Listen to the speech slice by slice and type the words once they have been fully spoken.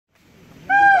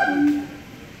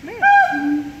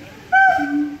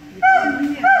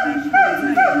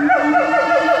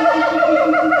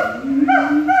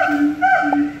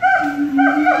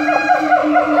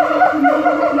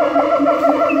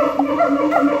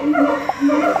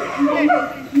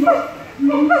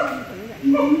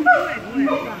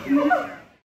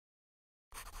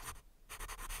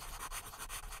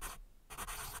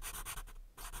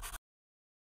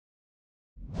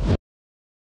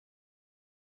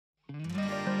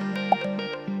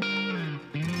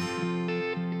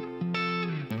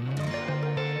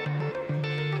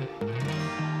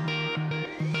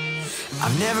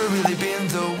I've never really been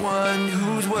the one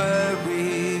who's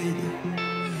worried,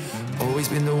 always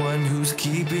been the one who's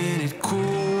keeping it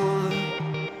cool.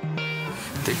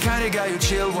 The kind of guy who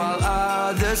chill while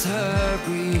others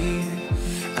hurry.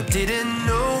 I didn't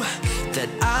know that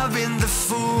I've been the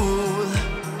fool.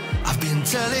 I've been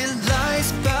telling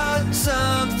lies about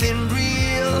something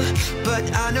real,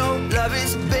 but I know love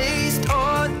is based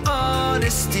on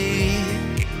honesty.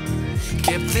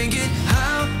 Kept thinking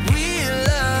how real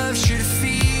love should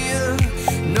feel,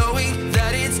 knowing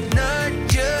that it's not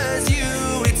just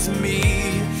you, it's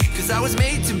me. 'Cause I was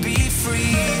made to be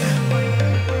free.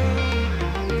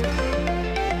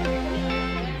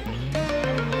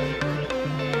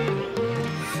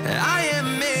 I am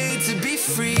made to be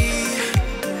free.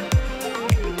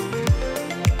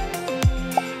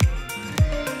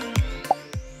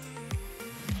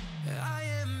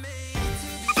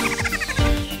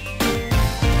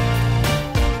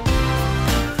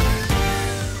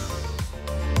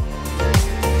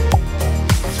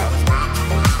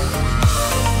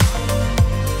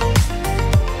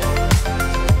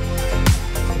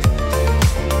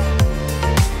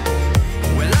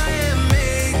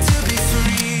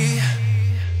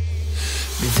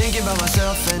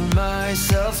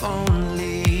 Myself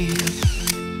only.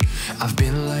 I've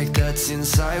been like that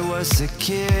since I was a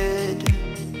kid.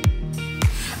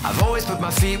 I've always put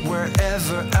my feet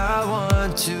wherever I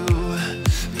want to.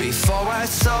 Before I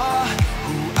saw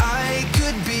who I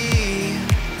could be,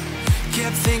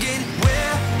 kept thinking,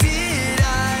 where did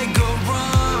I go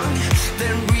wrong?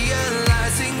 Then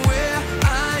realizing where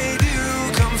I do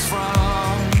come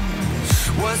from,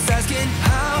 was asking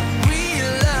how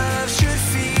real love should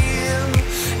feel,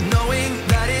 knowing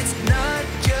that it's not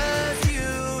just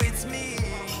you, it's me.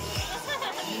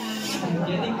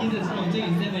 Getting kisses from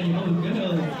 27-year-old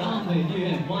girls. Somewhere do you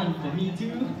have one for me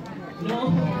too? No?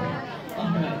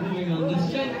 Alright, moving on. The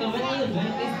strength of an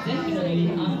elephant is definitely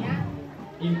oh no.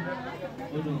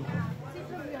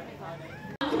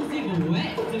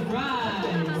 Wet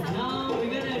surprise! Now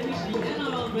we're gonna reach the end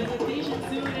of our presentation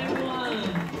soon, everyone.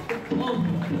 Oh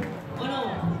no.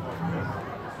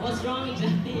 What's wrong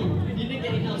exactly? You didn't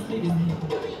get enough sleep, is it?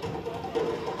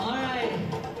 Alright,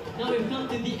 now we've come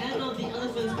to the end of the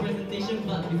elephant's presentation,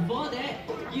 but before that,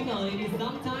 you know it is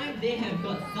sometime they have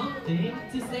got something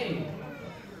to say.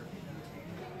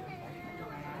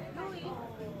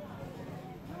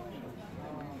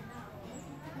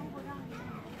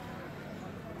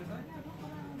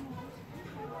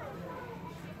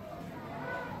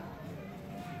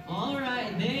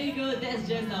 Alright, there you go. That's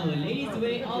just our ladies'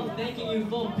 way of thanking you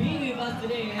for being with us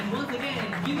today. And once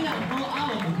again, give it up for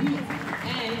our roots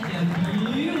and the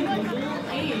beautiful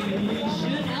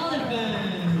Asian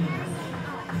elephants.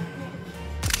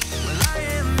 Well, I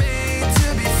am made to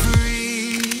be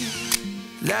free.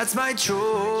 That's my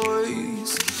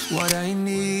choice. What I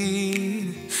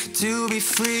need to be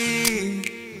free.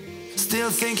 Still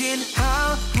thinking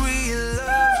how real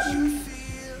love.